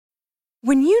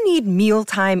When you need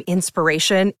mealtime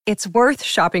inspiration, it's worth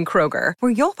shopping Kroger,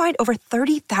 where you'll find over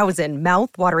 30,000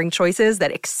 mouth-watering choices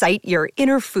that excite your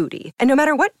inner foodie. And no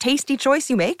matter what tasty choice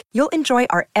you make, you'll enjoy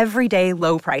our everyday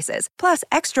low prices, plus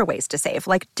extra ways to save,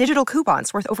 like digital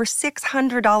coupons worth over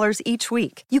 $600 each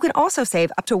week. You can also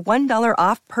save up to $1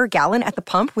 off per gallon at the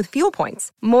pump with fuel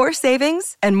points. More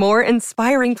savings and more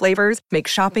inspiring flavors make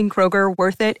shopping Kroger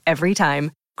worth it every time.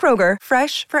 Kroger,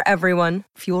 fresh for everyone.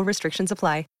 Fuel restrictions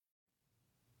apply.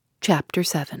 Chapter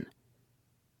 7.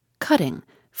 Cutting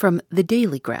from The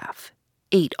Daily Graph,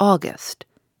 8 August.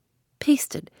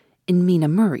 Pasted in Mina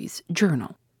Murray's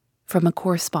journal. From a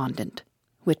correspondent,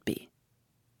 Whitby.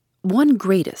 One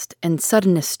greatest and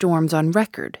suddenest storms on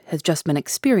record has just been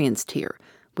experienced here,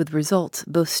 with results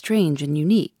both strange and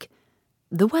unique.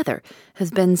 The weather has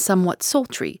been somewhat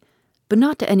sultry, but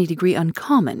not to any degree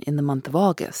uncommon in the month of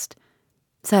August.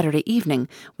 Saturday evening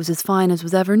was as fine as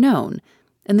was ever known,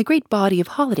 and the great body of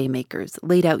holiday-makers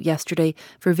laid out yesterday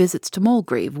for visits to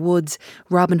Mulgrave Woods,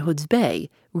 Robin Hood's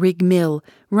Bay, Rig Mill,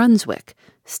 Runswick,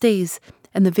 Stays,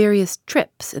 and the various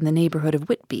trips in the neighborhood of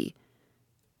Whitby.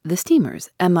 The steamers,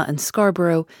 Emma and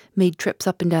Scarborough, made trips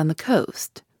up and down the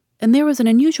coast, and there was an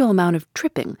unusual amount of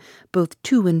tripping both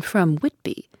to and from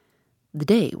Whitby. The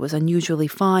day was unusually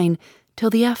fine till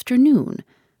the afternoon,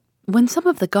 when some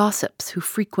of the gossips who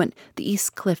frequent the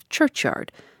East Cliff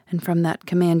churchyard and from that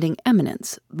commanding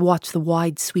eminence watch the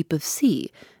wide sweep of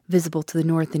sea visible to the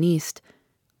north and east,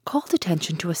 called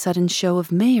attention to a sudden show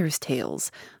of mares'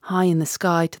 tails high in the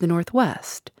sky to the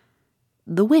northwest.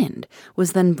 The wind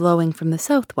was then blowing from the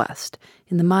southwest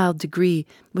in the mild degree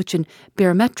which in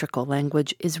barometrical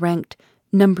language is ranked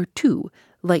number 2,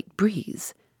 light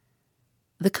breeze.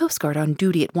 The Coast Guard on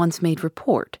duty at once made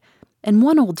report, and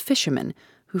one old fisherman,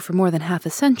 who for more than half a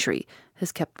century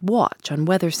has kept watch on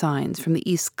weather signs from the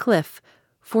East Cliff,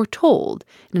 foretold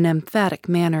in an emphatic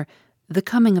manner the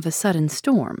coming of a sudden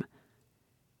storm.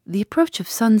 The approach of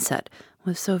sunset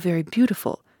was so very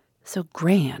beautiful, so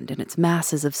grand in its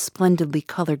masses of splendidly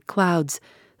colored clouds,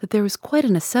 that there was quite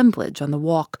an assemblage on the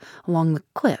walk along the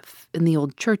cliff in the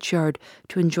old churchyard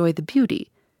to enjoy the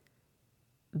beauty.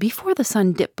 Before the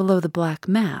sun dipped below the black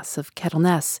mass of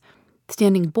Kettleness,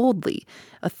 standing boldly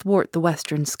athwart the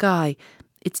western sky,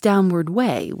 its downward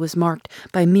way was marked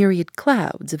by myriad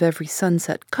clouds of every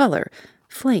sunset color,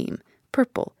 flame,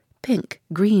 purple, pink,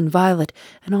 green, violet,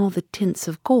 and all the tints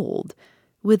of gold,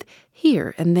 with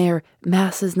here and there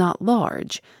masses not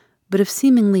large, but of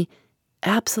seemingly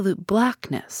absolute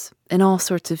blackness in all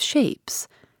sorts of shapes,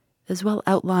 as well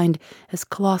outlined as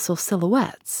colossal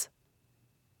silhouettes.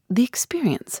 The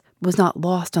experience was not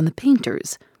lost on the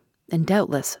painters, and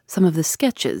doubtless some of the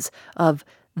sketches of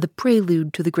The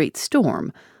Prelude to the Great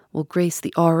Storm will grace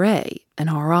the R.A. and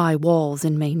R.I. walls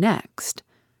in May next.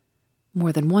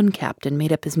 More than one captain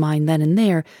made up his mind then and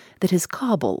there that his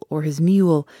cobble or his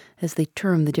mule, as they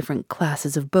term the different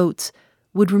classes of boats,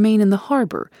 would remain in the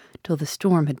harbor till the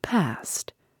storm had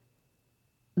passed.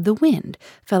 The wind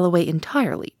fell away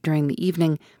entirely during the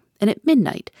evening, and at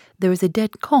midnight there was a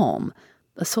dead calm,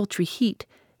 a sultry heat,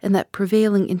 and that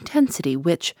prevailing intensity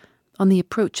which, on the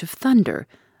approach of thunder,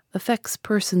 affects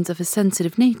persons of a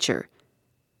sensitive nature.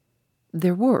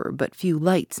 There were but few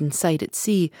lights in sight at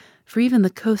sea, for even the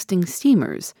coasting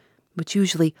steamers, which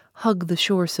usually hug the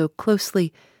shore so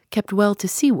closely, kept well to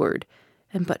seaward,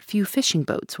 and but few fishing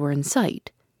boats were in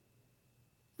sight.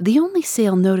 The only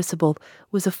sail noticeable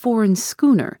was a foreign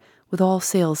schooner with all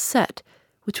sails set,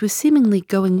 which was seemingly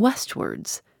going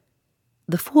westwards.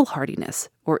 The foolhardiness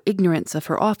or ignorance of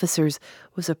her officers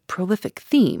was a prolific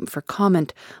theme for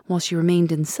comment while she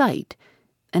remained in sight,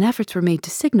 and efforts were made to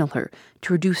signal her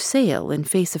to reduce sail in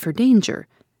face of her danger.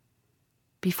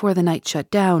 Before the night shut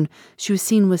down, she was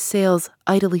seen with sails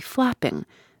idly flapping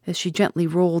as she gently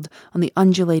rolled on the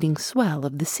undulating swell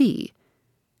of the sea,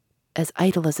 as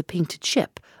idle as a painted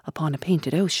ship upon a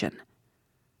painted ocean.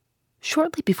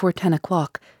 Shortly before 10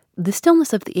 o'clock, the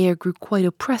stillness of the air grew quite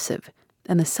oppressive,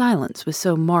 and the silence was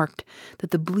so marked that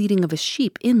the bleating of a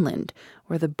sheep inland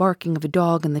or the barking of a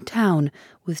dog in the town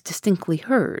was distinctly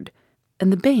heard,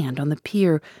 and the band on the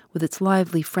pier with its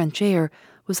lively French air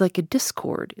was like a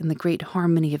discord in the great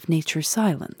harmony of nature's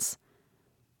silence.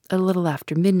 A little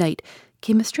after midnight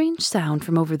came a strange sound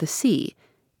from over the sea,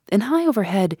 and high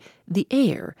overhead the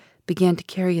air began to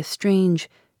carry a strange,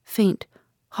 faint,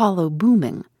 hollow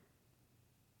booming.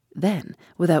 Then,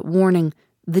 without warning,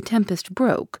 the tempest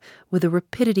broke with a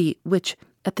rapidity which,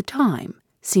 at the time,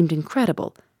 seemed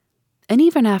incredible, and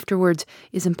even afterwards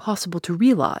is impossible to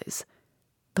realize.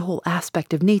 The whole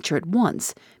aspect of nature at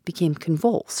once became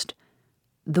convulsed.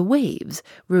 The waves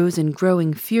rose in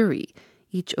growing fury,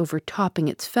 each overtopping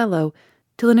its fellow,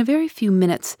 till in a very few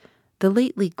minutes the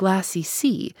lately glassy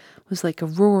sea was like a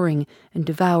roaring and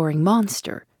devouring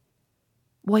monster.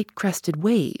 White-crested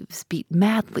waves beat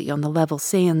madly on the level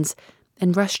sands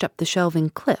and rushed up the shelving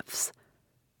cliffs.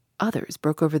 Others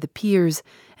broke over the piers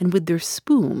and with their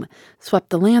spume swept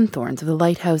the lanthorns of the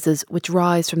lighthouses which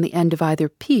rise from the end of either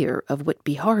pier of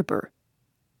Whitby Harbour.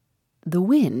 The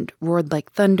wind roared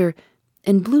like thunder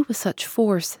and blew with such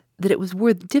force that it was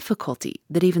with difficulty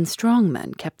that even strong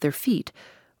men kept their feet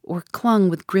or clung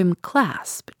with grim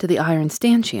clasp to the iron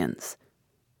stanchions.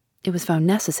 It was found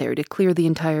necessary to clear the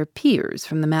entire piers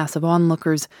from the mass of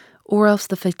onlookers, or else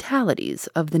the fatalities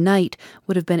of the night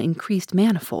would have been increased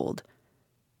manifold.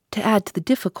 To add to the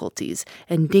difficulties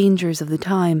and dangers of the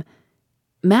time,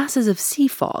 masses of sea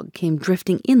fog came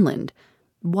drifting inland,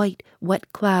 white,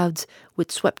 wet clouds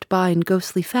which swept by in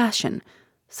ghostly fashion,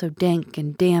 so dank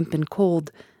and damp and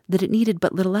cold that it needed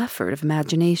but little effort of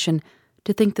imagination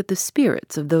to think that the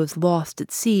spirits of those lost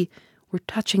at sea were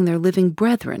touching their living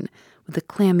brethren with the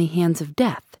clammy hands of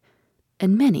death,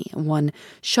 and many a one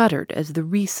shuddered as the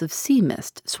wreaths of sea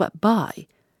mist swept by.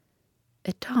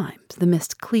 At times the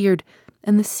mist cleared,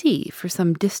 and the sea for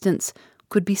some distance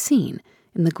could be seen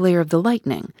in the glare of the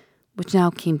lightning, which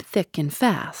now came thick and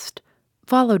fast,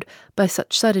 followed by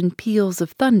such sudden peals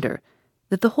of thunder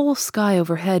that the whole sky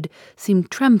overhead seemed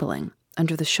trembling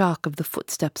under the shock of the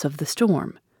footsteps of the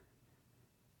storm.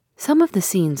 Some of the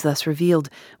scenes thus revealed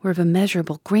were of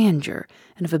immeasurable grandeur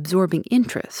and of absorbing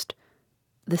interest.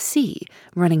 The sea,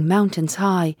 running mountains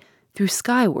high, threw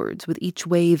skywards with each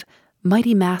wave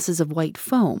mighty masses of white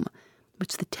foam,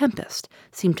 which the tempest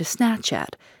seemed to snatch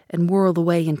at and whirl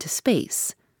away into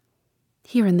space.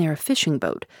 Here and there a fishing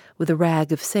boat, with a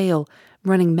rag of sail,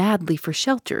 running madly for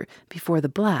shelter before the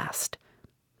blast.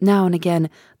 Now and again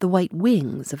the white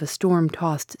wings of a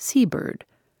storm-tossed seabird.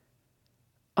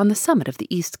 On the summit of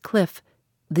the east cliff,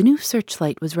 the new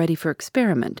searchlight was ready for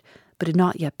experiment, but had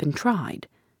not yet been tried.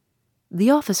 The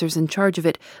officers in charge of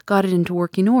it got it into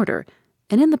working order,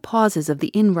 and in the pauses of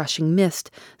the inrushing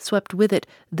mist swept with it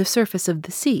the surface of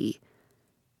the sea.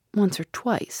 Once or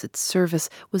twice its service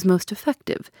was most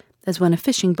effective, as when a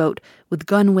fishing boat with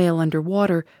gunwale under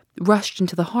water rushed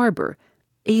into the harbour,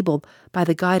 able, by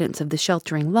the guidance of the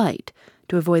sheltering light,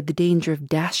 to avoid the danger of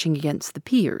dashing against the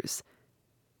piers.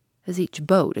 As each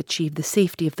boat achieved the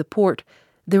safety of the port,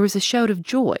 there was a shout of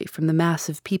joy from the mass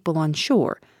of people on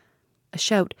shore, a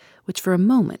shout which for a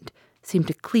moment seemed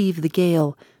to cleave the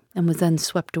gale and was then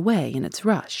swept away in its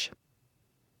rush.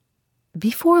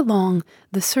 Before long,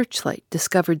 the searchlight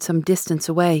discovered some distance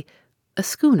away a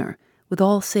schooner with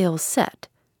all sails set,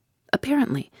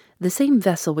 apparently the same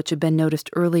vessel which had been noticed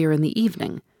earlier in the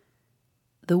evening.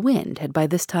 The wind had by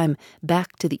this time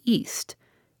backed to the east,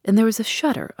 and there was a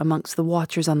shudder amongst the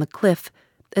watchers on the cliff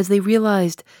as they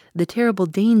realized the terrible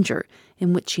danger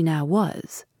in which she now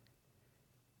was.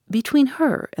 Between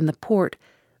her and the port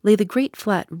lay the great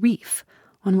flat reef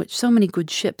on which so many good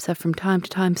ships have from time to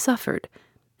time suffered,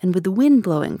 and with the wind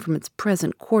blowing from its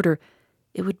present quarter,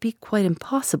 it would be quite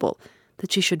impossible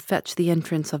that she should fetch the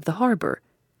entrance of the harbour.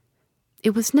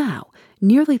 It was now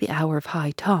nearly the hour of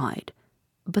high tide,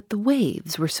 but the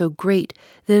waves were so great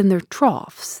that in their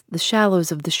troughs the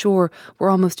shallows of the shore were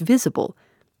almost visible,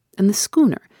 and the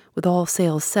schooner, with all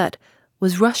sails set,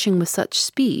 was rushing with such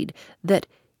speed that,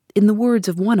 in the words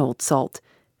of one old salt,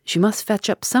 she must fetch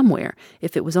up somewhere,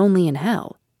 if it was only in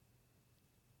hell.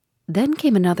 Then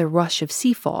came another rush of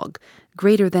sea fog,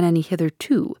 greater than any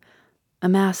hitherto, a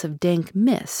mass of dank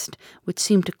mist which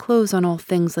seemed to close on all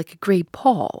things like a grey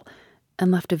pall,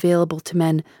 and left available to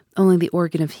men only the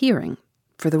organ of hearing,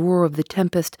 for the roar of the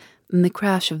tempest and the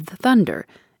crash of the thunder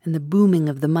and the booming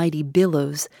of the mighty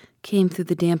billows came through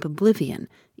the damp oblivion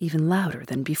even louder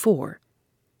than before.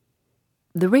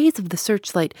 The rays of the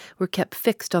searchlight were kept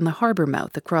fixed on the harbour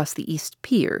mouth across the east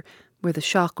pier, where the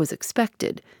shock was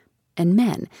expected, and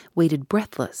men waited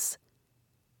breathless.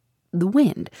 The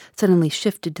wind suddenly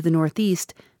shifted to the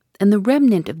northeast, and the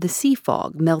remnant of the sea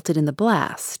fog melted in the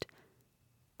blast.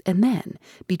 And then,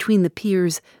 between the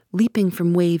piers, leaping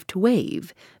from wave to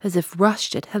wave, as if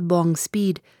rushed at headlong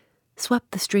speed,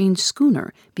 swept the strange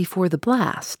schooner before the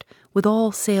blast, with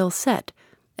all sails set,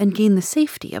 and gained the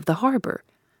safety of the harbour.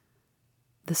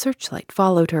 The searchlight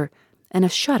followed her, and a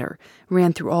shudder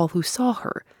ran through all who saw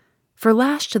her, for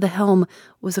lashed to the helm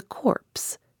was a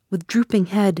corpse, with drooping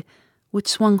head, which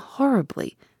swung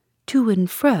horribly to and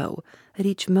fro at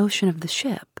each motion of the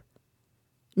ship.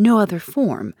 No other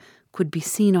form could be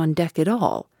seen on deck at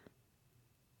all.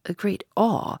 A great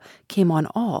awe came on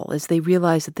all as they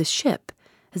realized that the ship,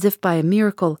 as if by a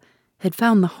miracle, had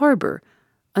found the harbour,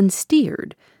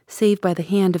 unsteered, save by the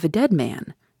hand of a dead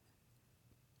man.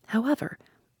 However,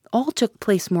 all took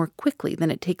place more quickly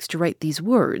than it takes to write these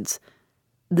words.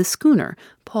 The schooner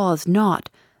paused not,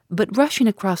 but rushing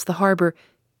across the harbor,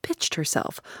 pitched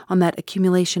herself on that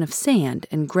accumulation of sand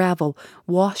and gravel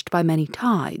washed by many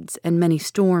tides and many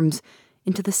storms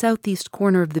into the southeast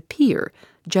corner of the pier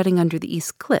jutting under the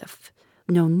east cliff,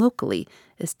 known locally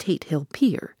as Tate Hill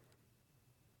Pier.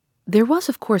 There was,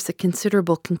 of course, a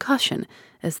considerable concussion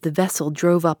as the vessel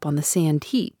drove up on the sand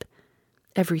heap.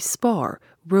 Every spar,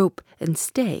 rope, and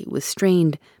stay was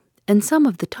strained, and some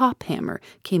of the top hammer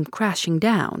came crashing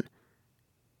down.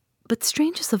 But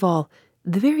strangest of all,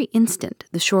 the very instant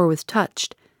the shore was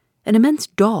touched, an immense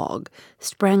dog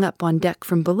sprang up on deck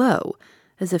from below,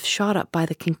 as if shot up by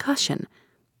the concussion,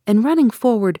 and running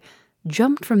forward,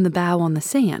 jumped from the bow on the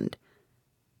sand.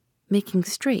 Making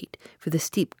straight for the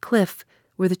steep cliff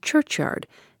where the churchyard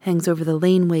hangs over the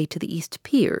laneway to the east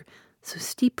pier so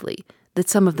steeply that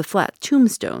some of the flat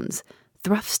tombstones,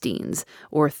 thruffsteins,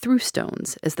 or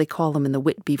throughstones, as they call them in the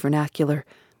Whitby vernacular,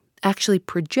 actually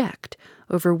project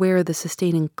over where the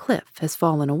sustaining cliff has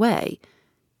fallen away,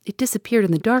 it disappeared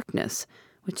in the darkness,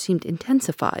 which seemed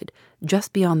intensified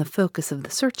just beyond the focus of the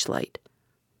searchlight.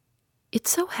 It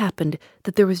so happened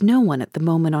that there was no one at the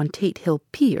moment on Tate Hill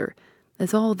Pier,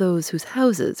 as all those whose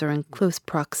houses are in close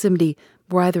proximity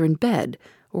were either in bed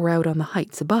or out on the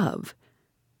heights above.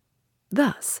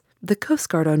 Thus, the Coast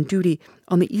Guard on duty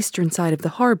on the eastern side of the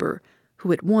harbor,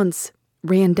 who at once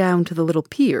ran down to the little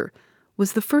pier,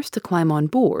 was the first to climb on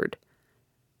board.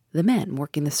 The men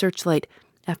working the searchlight,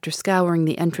 after scouring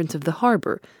the entrance of the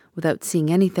harbor without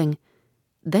seeing anything,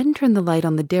 then turned the light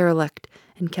on the derelict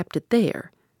and kept it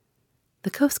there.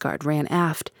 The Coast Guard ran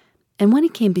aft, and when he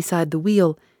came beside the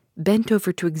wheel, bent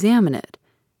over to examine it,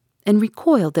 and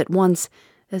recoiled at once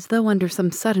as though under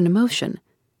some sudden emotion.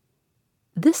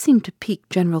 This seemed to pique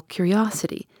general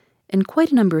curiosity, and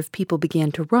quite a number of people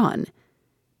began to run.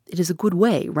 It is a good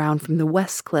way round from the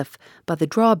west cliff by the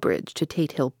drawbridge to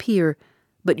Tate Hill Pier,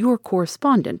 but your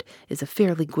correspondent is a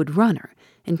fairly good runner,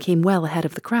 and came well ahead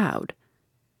of the crowd.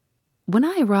 When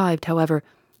I arrived, however,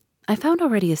 I found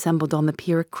already assembled on the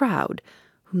pier a crowd,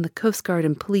 whom the Coast Guard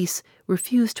and police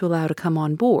refused to allow to come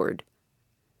on board.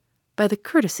 By the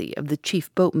courtesy of the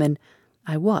chief boatman,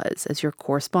 I was, as your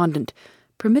correspondent,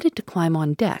 permitted to climb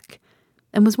on deck,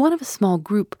 and was one of a small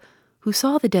group who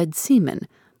saw the dead seaman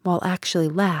while actually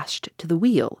lashed to the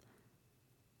wheel.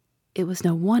 It was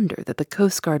no wonder that the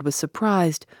Coast Guard was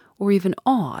surprised or even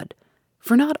awed,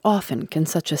 for not often can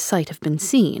such a sight have been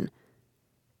seen.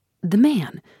 The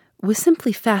man was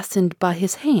simply fastened by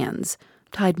his hands,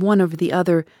 tied one over the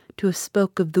other to a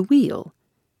spoke of the wheel.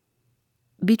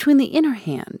 Between the inner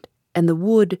hand and the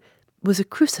wood was a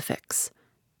crucifix,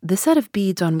 the set of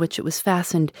beads on which it was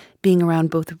fastened being around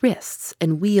both wrists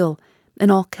and wheel,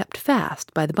 and all kept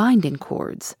fast by the binding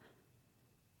cords.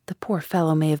 The poor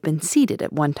fellow may have been seated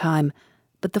at one time,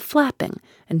 but the flapping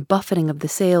and buffeting of the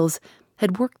sails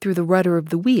had worked through the rudder of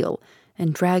the wheel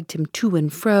and dragged him to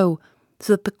and fro,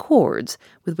 so that the cords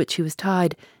with which he was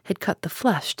tied had cut the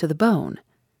flesh to the bone.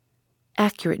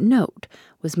 Accurate note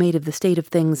was made of the state of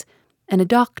things, and a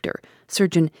doctor,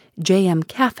 Surgeon J.M.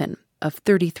 Caffin, of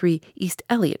 33 East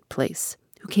Elliot Place,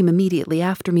 who came immediately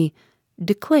after me,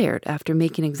 declared, after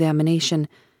making examination,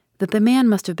 that the man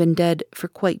must have been dead for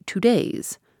quite 2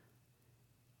 days.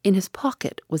 In his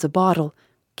pocket was a bottle,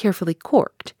 carefully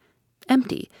corked,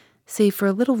 empty, save for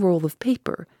a little roll of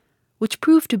paper, which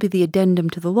proved to be the addendum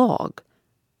to the log.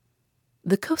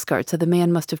 The Coast Guard said the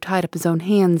man must have tied up his own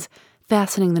hands,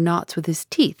 fastening the knots with his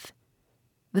teeth.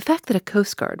 The fact that a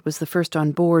Coast Guard was the first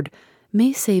on board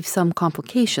may save some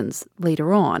complications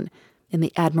later on in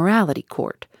the Admiralty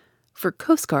Court, for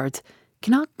Coast Guards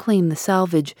cannot claim the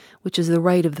salvage which is the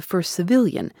right of the first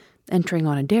civilian entering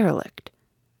on a derelict.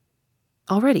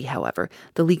 Already, however,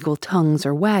 the legal tongues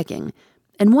are wagging,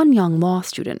 and one young law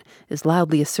student is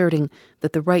loudly asserting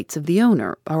that the rights of the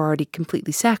owner are already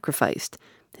completely sacrificed,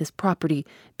 his property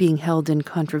being held in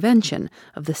contravention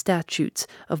of the statutes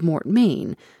of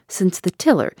Mortmain, since the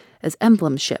tiller, as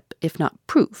emblemship, if not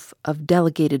proof, of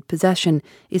delegated possession,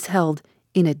 is held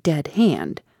in a dead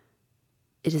hand.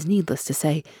 It is needless to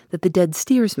say that the dead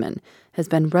steersman has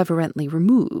been reverently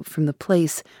removed from the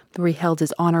place where he held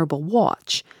his honorable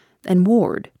watch and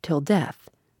ward till death,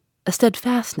 a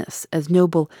steadfastness as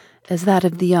noble as that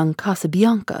of the young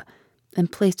Casabianca,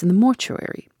 and placed in the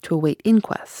mortuary to await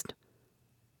inquest.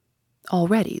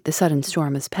 Already the sudden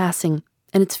storm is passing,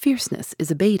 and its fierceness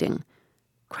is abating.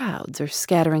 Crowds are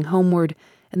scattering homeward,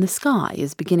 and the sky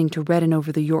is beginning to redden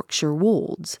over the Yorkshire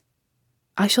wolds.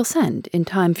 I shall send, in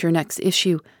time for your next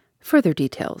issue, further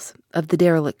details of the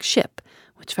derelict ship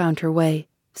which found her way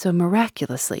so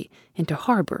miraculously into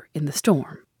harbor in the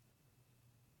storm.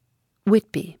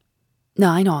 Whitby,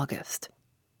 9 August.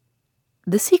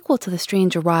 The sequel to the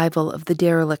strange arrival of the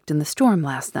derelict in the storm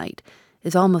last night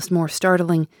is almost more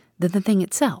startling than the thing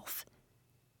itself.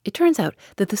 It turns out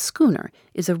that the schooner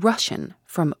is a Russian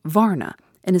from Varna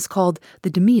and is called the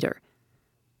Demeter.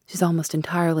 She's almost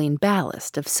entirely in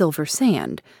ballast of silver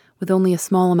sand, with only a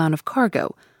small amount of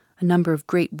cargo, a number of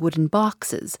great wooden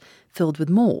boxes filled with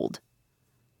mold.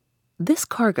 This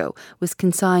cargo was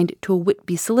consigned to a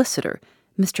Whitby solicitor,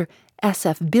 Mr.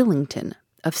 S.F. Billington,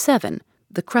 of 7,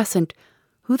 the Crescent,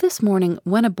 who this morning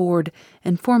went aboard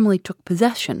and formally took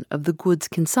possession of the goods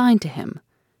consigned to him.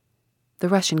 The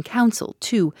Russian consul,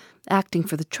 too, acting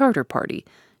for the charter party,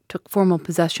 took formal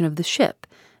possession of the ship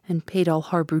and paid all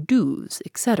harbor dues,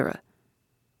 etc.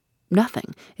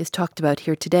 Nothing is talked about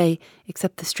here today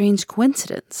except the strange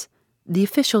coincidence. The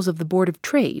officials of the Board of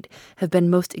Trade have been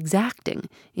most exacting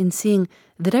in seeing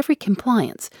that every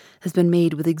compliance has been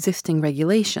made with existing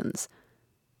regulations.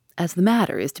 As the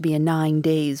matter is to be a 9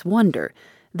 days' wonder,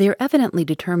 they are evidently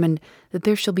determined that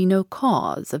there shall be no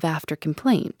cause of after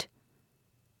complaint.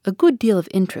 A good deal of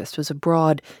interest was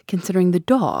abroad considering the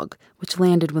dog which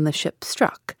landed when the ship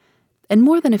struck, and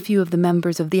more than a few of the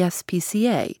members of the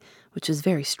SPCA, which is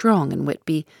very strong in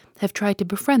Whitby, have tried to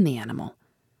befriend the animal.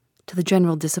 To the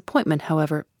general disappointment,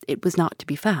 however, it was not to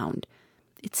be found.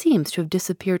 It seems to have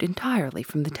disappeared entirely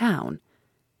from the town.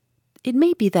 It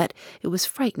may be that it was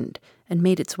frightened and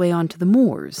made its way on to the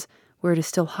moors, where it is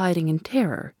still hiding in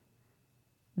terror.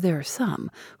 There are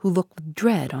some who look with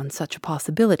dread on such a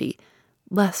possibility,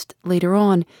 lest, later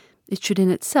on, it should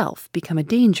in itself become a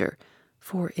danger,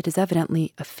 for it is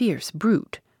evidently a fierce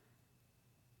brute.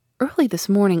 Early this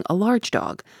morning a large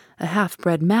dog, a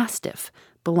half-bred mastiff,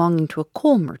 belonging to a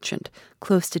coal merchant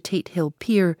close to Tate Hill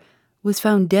Pier, was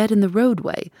found dead in the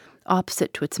roadway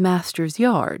opposite to its master's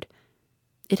yard.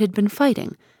 It had been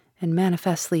fighting, and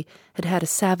manifestly had had a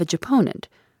savage opponent,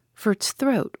 for its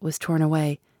throat was torn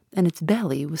away, and its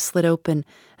belly was slit open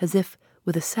as if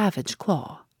with a savage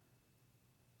claw.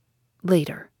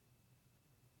 Later.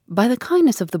 By the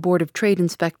kindness of the Board of Trade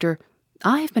Inspector,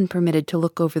 I have been permitted to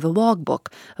look over the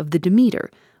logbook of the Demeter,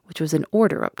 which was in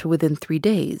order up to within 3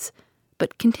 days,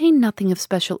 but contained nothing of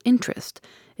special interest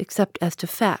except as to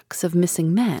facts of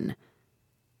missing men.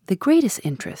 The greatest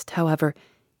interest, however,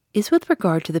 is with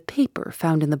regard to the paper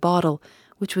found in the bottle,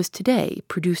 which was today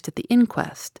produced at the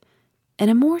inquest,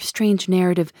 and a more strange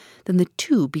narrative than the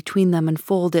two between them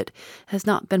unfold it has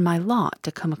not been my lot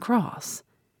to come across.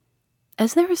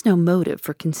 As there is no motive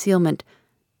for concealment,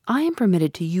 I am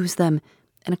permitted to use them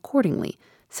and accordingly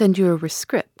send you a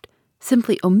rescript,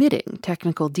 simply omitting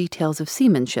technical details of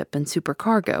seamanship and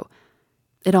supercargo.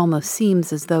 It almost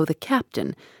seems as though the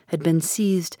captain had been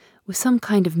seized with some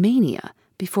kind of mania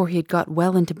before he had got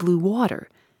well into blue water,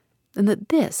 and that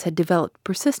this had developed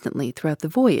persistently throughout the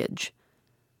voyage.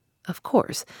 Of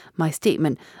course, my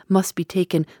statement must be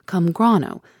taken cum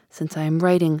grano, since I am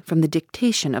writing from the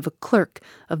dictation of a clerk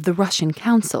of the Russian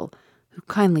consul, who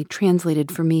kindly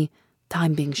translated for me,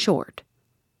 time being short.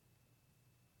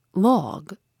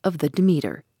 Log of the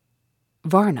Demeter,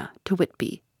 Varna to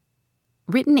Whitby.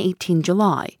 Written 18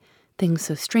 July, things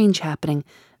so strange happening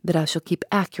that I shall keep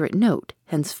accurate note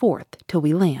henceforth till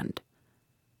we land.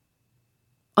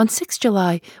 On 6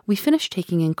 July, we finished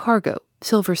taking in cargo,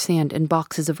 silver sand and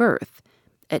boxes of earth.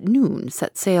 At noon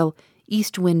set sail,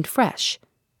 east wind fresh.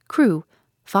 Crew,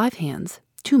 5 hands,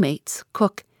 2 mates,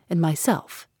 cook, and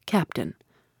myself, captain.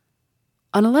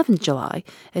 On 11 July,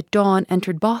 at dawn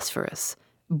entered Bosphorus,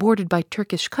 boarded by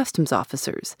Turkish customs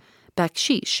officers,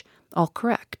 baksheesh, all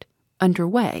correct,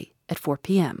 underway at 4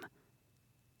 p.m.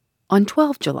 On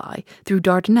 12 July, through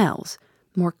Dardanelles,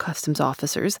 more customs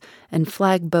officers, and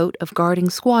flag boat of guarding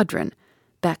squadron,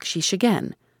 baksheesh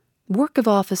again, work of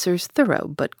officers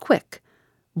thorough but quick,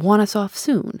 want us off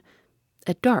soon.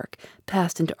 At dark,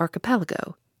 passed into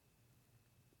Archipelago.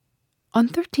 On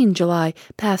 13 July,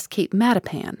 passed Cape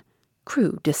Matapan.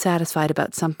 Crew, dissatisfied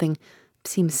about something,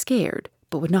 seemed scared,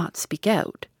 but would not speak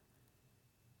out.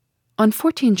 On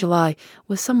 14 July,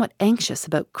 was somewhat anxious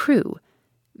about crew.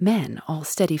 Men, all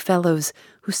steady fellows,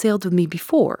 who sailed with me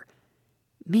before.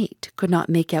 Mate could not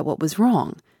make out what was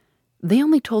wrong. They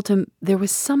only told him there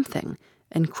was something,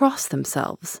 and crossed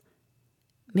themselves.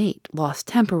 Mate lost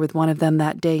temper with one of them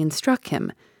that day and struck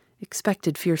him,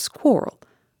 expected fierce quarrel,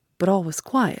 but all was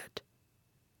quiet.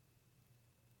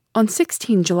 On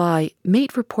 16 July,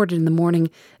 Mate reported in the morning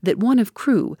that one of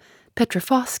crew,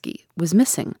 Petrofosky, was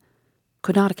missing.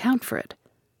 Could not account for it.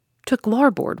 Took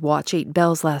larboard watch 8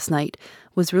 bells last night,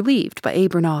 was relieved by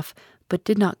Abramoff, but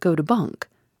did not go to bunk.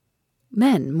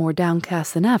 Men more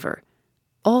downcast than ever.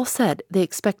 All said they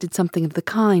expected something of the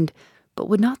kind, but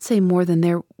would not say more than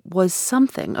there was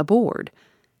something aboard.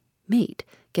 Mate,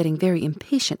 getting very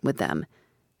impatient with them,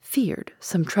 feared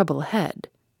some trouble ahead.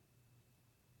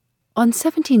 On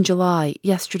 17 July,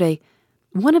 yesterday,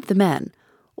 one of the men,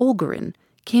 Olgerin,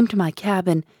 came to my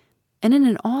cabin and in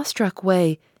an awestruck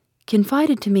way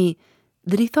confided to me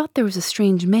that he thought there was a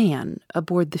strange man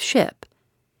aboard the ship.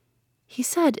 He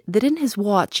said that in his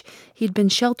watch he had been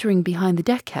sheltering behind the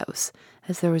deckhouse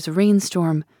as there was a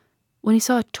rainstorm when he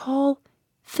saw a tall,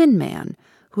 thin man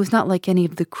who was not like any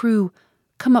of the crew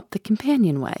come up the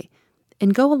companionway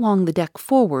and go along the deck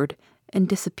forward and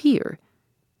disappear.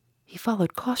 He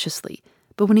followed cautiously,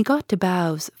 but when he got to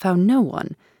bows, found no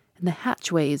one, and the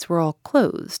hatchways were all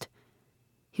closed.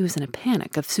 He was in a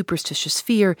panic of superstitious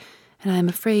fear, and I am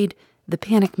afraid the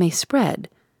panic may spread.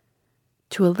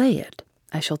 To allay it,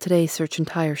 I shall today search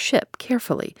entire ship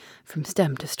carefully from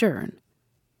stem to stern.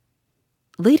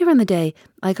 Later in the day,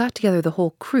 I got together the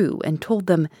whole crew and told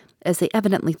them, as they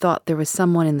evidently thought there was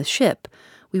someone in the ship,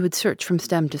 we would search from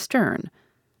stem to stern.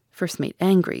 First Mate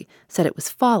Angry said it was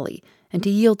folly, and to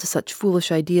yield to such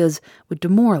foolish ideas would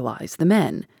demoralize the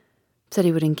men. Said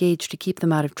he would engage to keep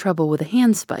them out of trouble with a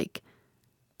handspike.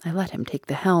 I let him take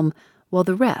the helm, while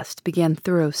the rest began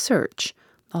thorough search,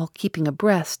 all keeping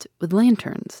abreast with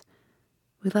lanterns.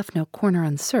 We left no corner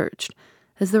unsearched,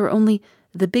 as there were only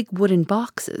the big wooden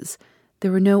boxes.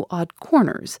 There were no odd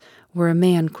corners where a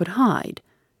man could hide.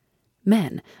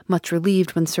 Men, much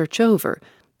relieved when search over,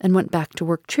 and went back to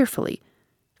work cheerfully.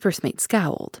 First Mate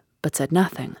scowled, but said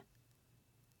nothing.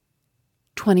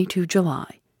 22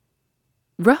 July.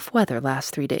 Rough weather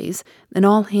last 3 days, and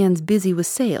all hands busy with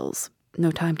sails. No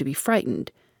time to be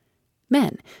frightened.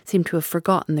 Men seem to have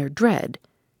forgotten their dread.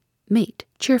 Mate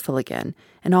cheerful again,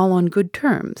 and all on good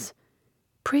terms.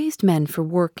 Praised men for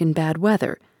work in bad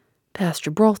weather. Past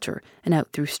Gibraltar and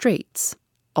out through straits.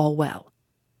 All well.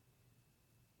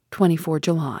 24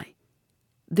 July.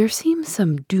 There seems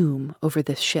some doom over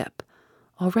this ship.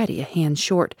 Already a hand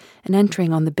short and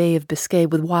entering on the Bay of Biscay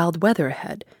with wild weather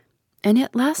ahead. And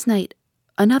yet last night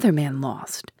another man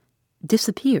lost.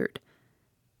 Disappeared.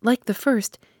 Like the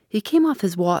first, he came off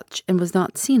his watch and was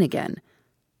not seen again.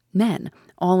 Men,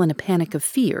 all in a panic of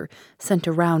fear, sent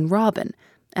a round robin,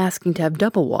 asking to have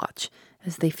double watch,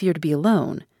 as they fear to be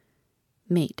alone.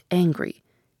 Mate angry.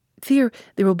 Fear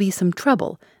there will be some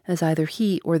trouble, as either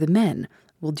he or the men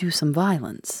will do some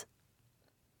violence.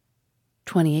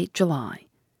 28 July.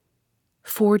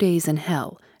 4 days in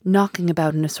hell, knocking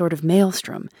about in a sort of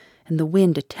maelstrom, and the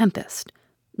wind a tempest.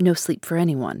 No sleep for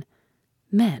anyone.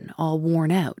 Men all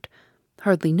worn out.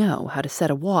 Hardly know how to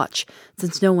set a watch,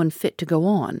 since no one fit to go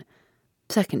on.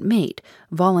 Second mate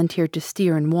volunteered to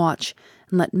steer and watch,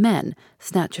 and let men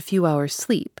snatch a few hours'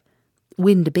 sleep.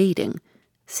 Wind abating.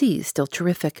 Seas still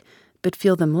terrific, but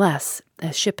feel them less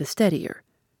as ship is steadier.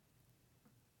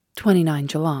 29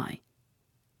 July.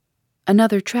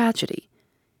 Another tragedy.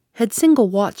 Had single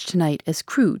watch tonight as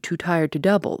crew too tired to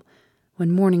double.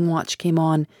 When morning watch came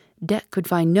on, deck could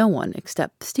find no one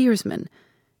except steersman.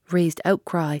 Raised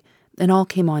outcry, and all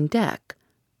came on deck.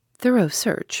 Thorough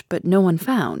search, but no one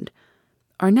found.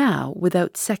 Are now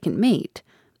without second mate,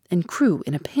 and crew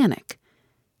in a panic.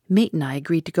 Mate and I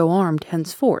agreed to go armed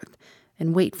henceforth,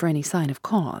 and wait for any sign of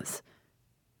cause.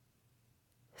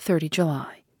 30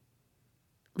 July.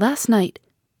 Last night,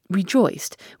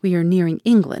 rejoiced we are nearing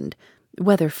England.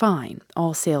 Weather fine,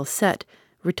 all sails set,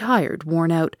 retired,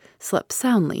 worn out, slept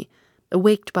soundly,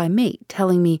 awaked by mate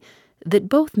telling me that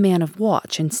both man of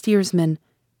watch and steersman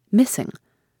missing.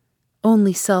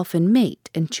 Only self and mate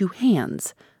and 2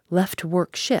 hands left to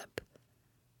work ship.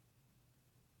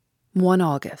 1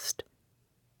 August.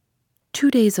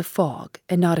 2 days of fog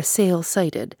and not a sail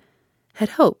sighted.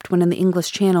 Had hoped when in the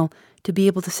English Channel to be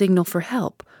able to signal for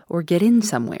help or get in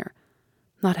somewhere.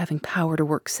 Not having power to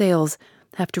work sails,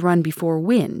 have to run before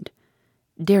wind.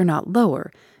 Dare not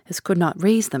lower, as could not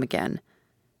raise them again.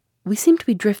 We seem to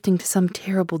be drifting to some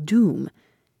terrible doom.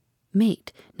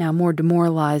 Mate, now more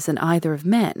demoralized than either of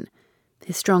men.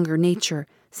 His stronger nature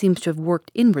seems to have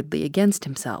worked inwardly against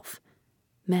himself.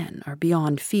 Men are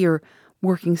beyond fear,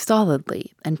 working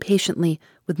stolidly and patiently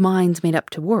with minds made up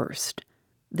to worst.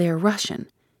 They are Russian,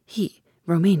 he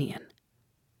Romanian.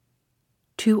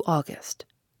 2 August,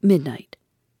 midnight.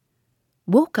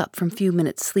 Woke up from few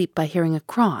minutes' sleep by hearing a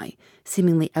cry,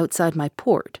 seemingly outside my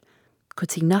port.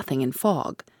 Could see nothing in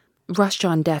fog. Rushed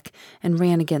on deck and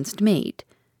ran against mate.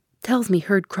 Tells me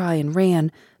heard cry and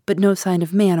ran, but no sign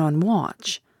of man on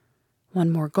watch. One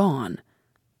more gone.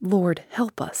 Lord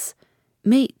help us.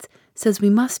 Mate says we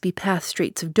must be past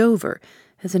Straits of Dover,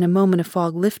 as in a moment of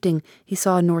fog lifting he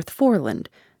saw North Foreland,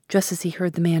 just as he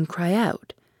heard the man cry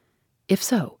out. If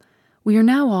so, we are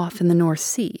now off in the North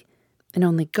Sea, and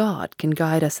only God can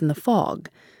guide us in the fog,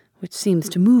 which seems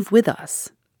to move with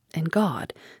us, and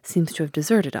God seems to have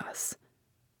deserted us.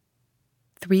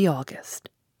 3 August.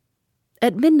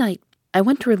 At midnight, I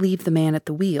went to relieve the man at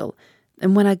the wheel,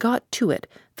 and when I got to it,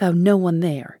 found no one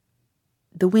there.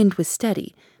 The wind was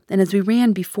steady, and as we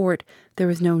ran before it, there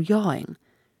was no yawing.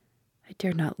 I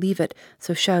dared not leave it,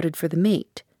 so shouted for the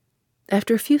mate.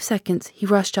 After a few seconds, he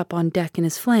rushed up on deck in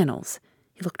his flannels.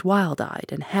 He looked wild-eyed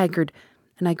and haggard,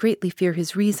 and I greatly fear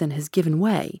his reason has given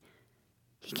way.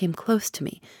 He came close to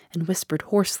me and whispered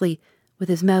hoarsely, with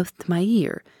his mouth to my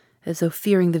ear, as though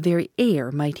fearing the very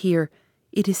air might hear,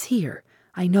 "It is here.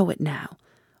 I know it now.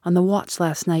 On the watch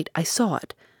last night I saw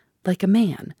it, like a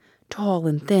man, tall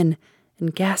and thin,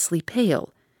 and ghastly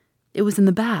pale. It was in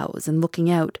the bows and looking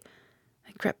out.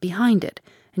 I crept behind it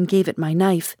and gave it my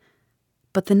knife,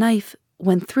 but the knife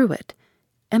went through it,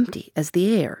 empty as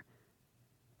the air."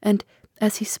 And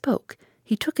as he spoke,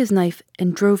 he took his knife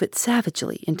and drove it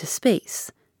savagely into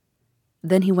space.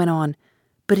 Then he went on,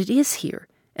 "But it is here,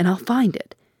 and I'll find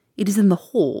it. It is in the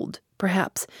hold,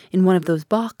 perhaps in one of those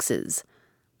boxes.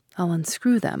 I'll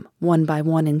unscrew them one by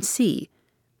one and see.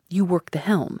 You work the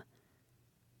helm."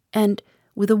 And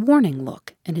with a warning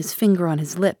look and his finger on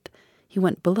his lip, he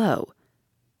went below.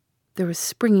 There was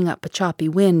springing up a choppy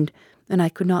wind, and I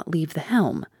could not leave the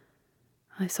helm.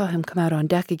 I saw him come out on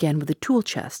deck again with a tool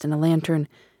chest and a lantern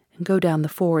and go down the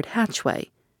forward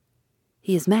hatchway.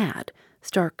 He is mad,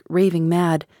 stark, raving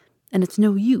mad, and it's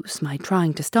no use my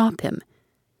trying to stop him.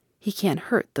 He can't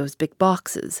hurt those big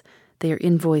boxes. They are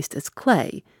invoiced as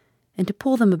clay, and to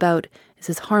pull them about is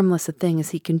as harmless a thing as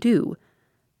he can do.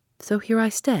 So here I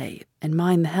stay, and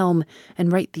mind the helm,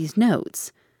 and write these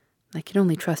notes. I can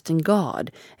only trust in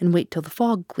God, and wait till the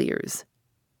fog clears.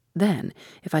 Then,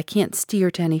 if I can't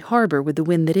steer to any harbor with the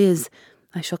wind that is,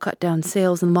 I shall cut down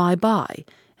sails and lie by,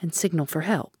 and signal for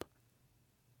help.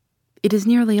 It is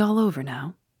nearly all over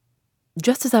now.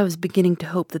 Just as I was beginning to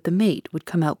hope that the mate would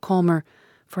come out calmer,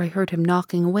 for I heard him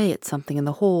knocking away at something in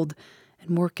the hold,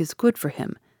 and work is good for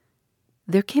him,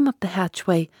 there came up the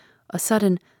hatchway a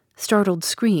sudden, startled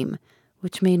scream,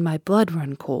 which made my blood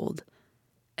run cold.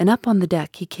 And up on the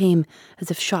deck he came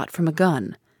as if shot from a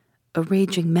gun, a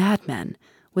raging madman,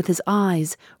 with his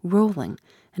eyes rolling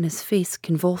and his face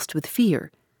convulsed with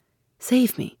fear.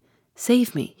 Save me,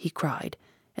 he cried,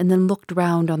 and then looked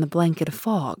round on the blanket of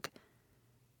fog.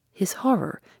 His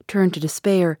horror turned to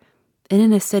despair, and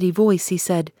in a steady voice he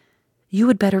said, "You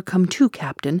had better come too,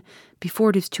 Captain, before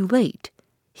it is too late.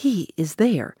 He is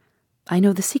there. I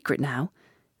know the secret now.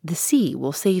 The sea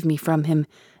will save me from him,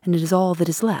 and it is all that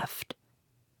is left."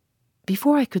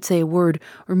 Before I could say a word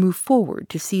or move forward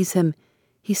to seize him,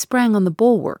 he sprang on the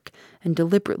bulwark and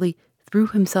deliberately threw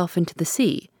himself into the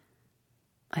sea.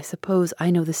 I suppose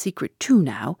I know the secret too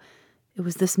now. It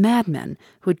was this madman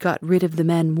who had got rid of the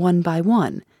men one by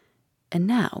one, and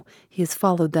now he has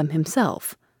followed them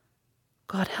himself.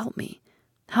 God help me.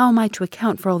 How am I to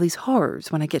account for all these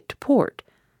horrors when I get to port?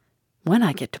 When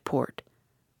I get to port.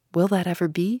 Will that ever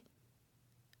be?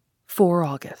 4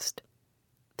 August.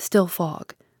 Still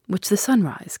fog, which the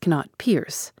sunrise cannot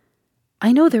pierce.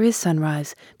 I know there is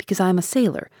sunrise because I am a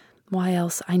sailor, why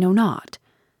else I know not.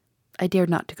 I dared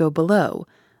not to go below,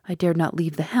 I dared not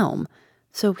leave the helm,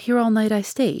 so here all night I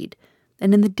stayed,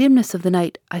 and in the dimness of the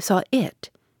night I saw it,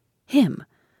 him.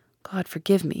 God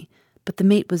forgive me, but the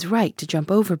mate was right to jump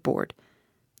overboard.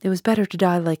 It was better to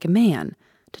die like a man,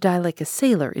 to die like a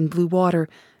sailor in blue water.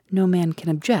 No man can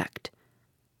object.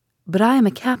 But I am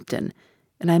a captain,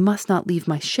 and I must not leave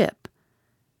my ship.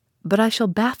 But I shall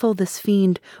baffle this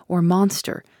fiend or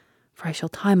monster, for I shall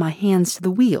tie my hands to the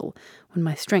wheel when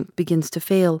my strength begins to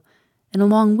fail, and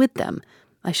along with them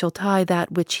I shall tie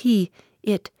that which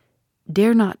it,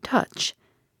 dare not touch.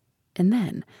 And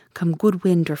then, come good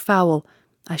wind or foul,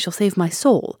 I shall save my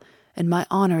soul and my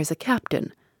honor as a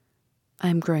captain. I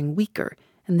am growing weaker,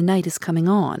 and the night is coming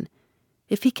on.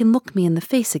 If he can look me in the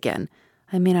face again,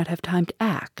 I may not have time to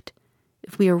act.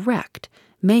 If we are wrecked,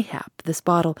 mayhap this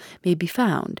bottle may be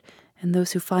found, and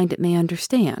those who find it may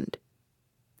understand.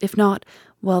 If not,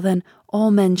 well then,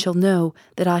 all men shall know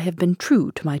that I have been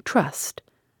true to my trust.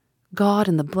 God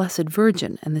and the Blessed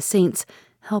Virgin and the saints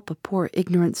help a poor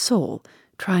ignorant soul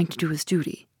trying to do his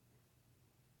duty.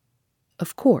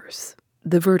 Of course,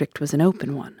 the verdict was an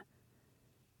open one.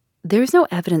 There is no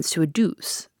evidence to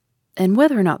adduce, and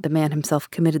whether or not the man himself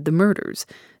committed the murders,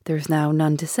 there is now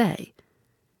none to say.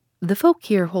 The folk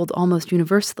here hold almost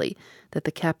universally that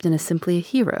the captain is simply a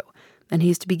hero, and he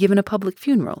is to be given a public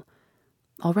funeral.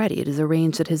 Already it is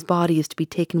arranged that his body is to be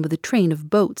taken with a train of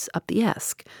boats up the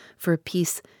Esk for a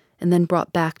piece and then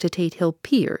brought back to Tate Hill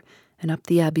Pier and up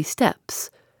the Abbey steps,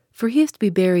 for he is to be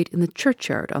buried in the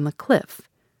churchyard on the cliff.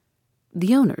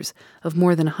 The owners of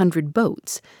more than 100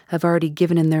 boats have already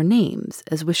given in their names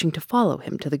as wishing to follow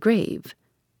him to the grave.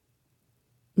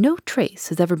 No trace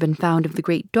has ever been found of the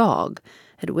great dog,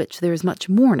 at which there is much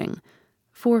mourning,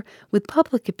 for, with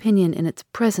public opinion in its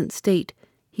present state,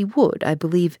 he would, I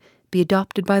believe, be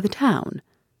adopted by the town.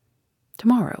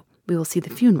 Tomorrow we will see the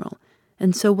funeral,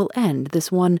 and so will end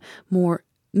this one more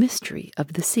mystery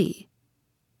of the sea.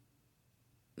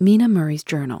 Mina Murray's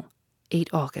Journal, 8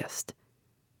 August.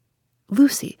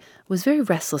 Lucy was very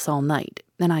restless all night,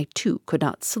 and I too could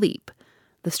not sleep.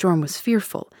 The storm was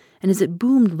fearful, and as it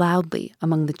boomed loudly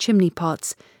among the chimney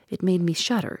pots, it made me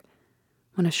shudder.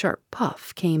 When a sharp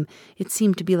puff came, it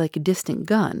seemed to be like a distant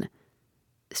gun.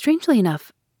 Strangely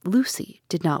enough, Lucy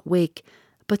did not wake,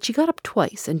 but she got up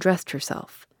twice and dressed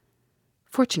herself.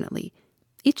 Fortunately,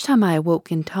 each time I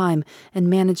awoke in time and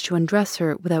managed to undress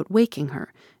her without waking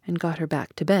her and got her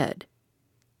back to bed.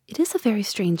 It is a very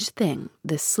strange thing,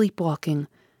 this sleepwalking,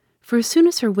 for as soon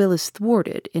as her will is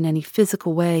thwarted in any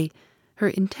physical way, her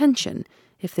intention,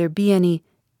 if there be any,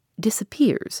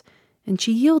 disappears, and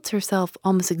she yields herself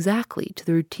almost exactly to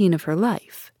the routine of her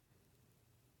life.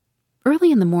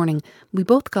 Early in the morning, we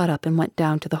both got up and went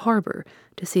down to the harbor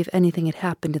to see if anything had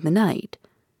happened in the night.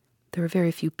 There were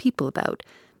very few people about,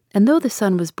 and though the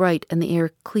sun was bright and the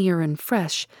air clear and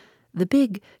fresh, the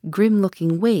big,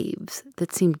 grim-looking waves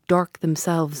that seemed dark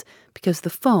themselves because the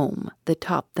foam that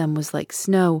topped them was like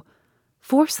snow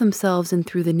forced themselves in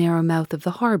through the narrow mouth of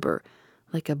the harbor,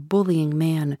 like a bullying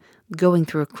man going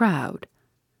through a crowd.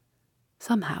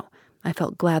 Somehow, I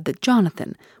felt glad that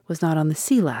Jonathan was not on the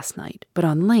sea last night, but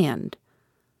on land.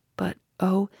 But,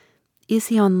 oh, is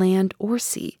he on land or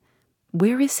sea?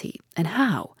 Where is he, and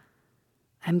how?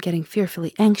 I am getting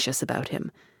fearfully anxious about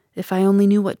him, if I only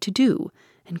knew what to do,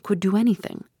 and could do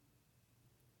anything.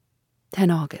 10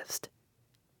 August.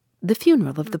 The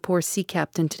funeral of the poor sea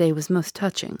captain today was most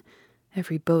touching.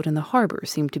 Every boat in the harbor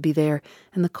seemed to be there,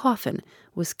 and the coffin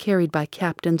was carried by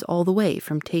captains all the way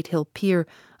from Tate Hill Pier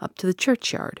up to the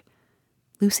churchyard.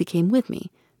 Lucy came with me,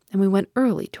 and we went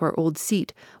early to our old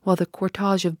seat while the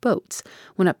cortege of boats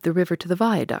went up the river to the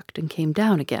viaduct and came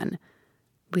down again.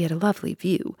 We had a lovely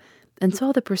view, and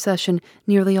saw the procession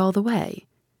nearly all the way.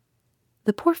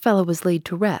 The poor fellow was laid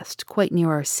to rest quite near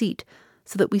our seat,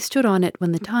 so that we stood on it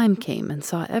when the time came and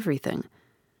saw everything.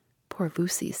 Poor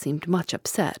Lucy seemed much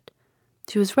upset.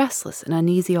 She was restless and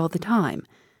uneasy all the time,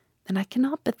 and I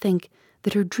cannot but think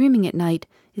that her dreaming at night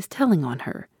is telling on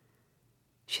her.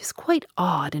 She is quite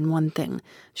odd in one thing.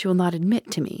 She will not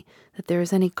admit to me that there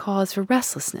is any cause for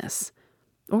restlessness,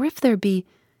 or if there be,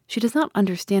 she does not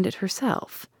understand it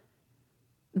herself.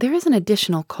 There is an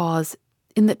additional cause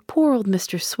in that poor old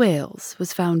Mr. Swales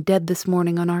was found dead this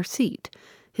morning on our seat,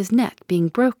 his neck being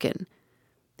broken.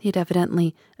 He had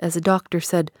evidently, as the doctor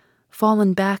said,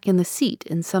 fallen back in the seat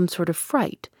in some sort of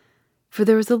fright, for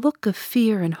there was a look of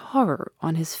fear and horror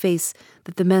on his face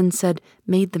that the men said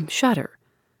made them shudder.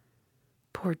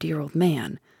 Poor dear old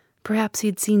man, perhaps he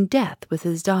had seen death with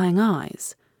his dying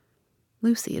eyes.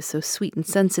 Lucy is so sweet and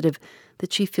sensitive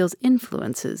that she feels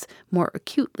influences more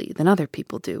acutely than other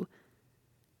people do.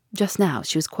 Just now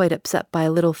she was quite upset by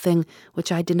a little thing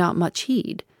which I did not much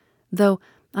heed, though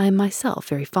I am myself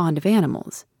very fond of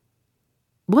animals.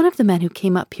 One of the men who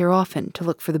came up here often to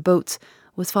look for the boats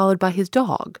was followed by his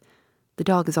dog. The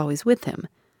dog is always with him.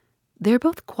 They are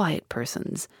both quiet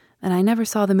persons, and I never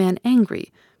saw the man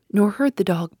angry, nor heard the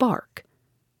dog bark.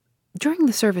 During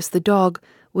the service the dog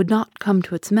would not come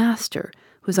to its master,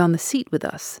 who was on the seat with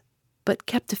us, but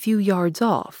kept a few yards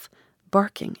off,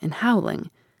 barking and howling.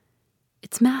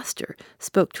 Its master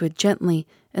spoke to it gently,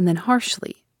 and then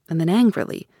harshly, and then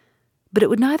angrily, but it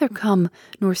would neither come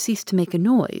nor cease to make a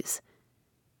noise.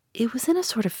 It was in a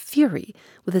sort of fury,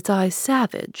 with its eyes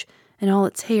savage, and all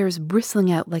its hairs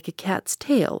bristling out like a cat's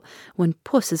tail when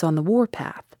puss is on the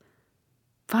warpath.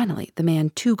 Finally, the man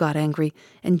too got angry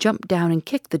and jumped down and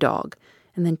kicked the dog,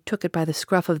 and then took it by the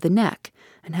scruff of the neck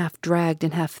and half dragged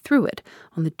and half threw it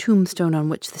on the tombstone on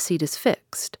which the seat is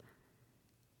fixed.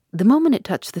 The moment it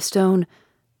touched the stone,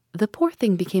 the poor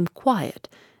thing became quiet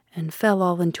and fell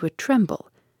all into a tremble.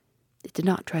 It did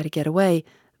not try to get away,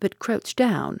 but crouched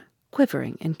down,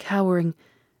 quivering and cowering,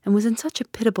 and was in such a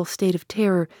pitiable state of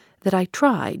terror that I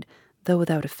tried, though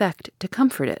without effect, to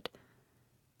comfort it.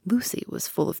 Lucy was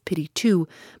full of pity too,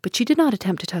 but she did not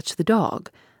attempt to touch the dog,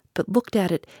 but looked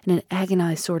at it in an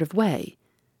agonized sort of way.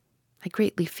 I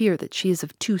greatly fear that she is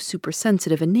of too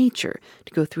supersensitive a nature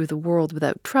to go through the world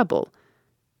without trouble,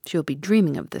 She'll be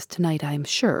dreaming of this tonight, I am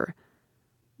sure.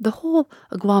 The whole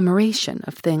agglomeration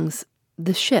of things,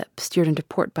 the ship steered into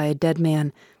port by a dead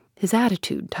man, his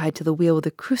attitude tied to the wheel with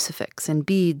a crucifix and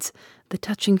beads, the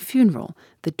touching funeral,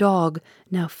 the dog,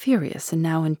 now furious and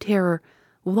now in terror,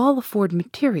 will all afford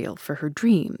material for her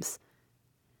dreams.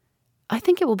 I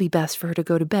think it will be best for her to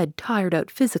go to bed tired out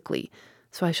physically,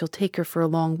 so I shall take her for a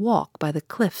long walk by the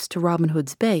cliffs to Robin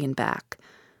Hood's Bay and back.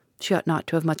 She ought not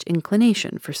to have much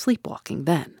inclination for sleepwalking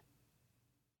then.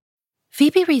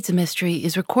 Phoebe Reads a Mystery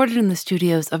is recorded in the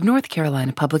studios of North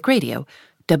Carolina Public Radio,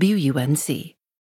 WUNC.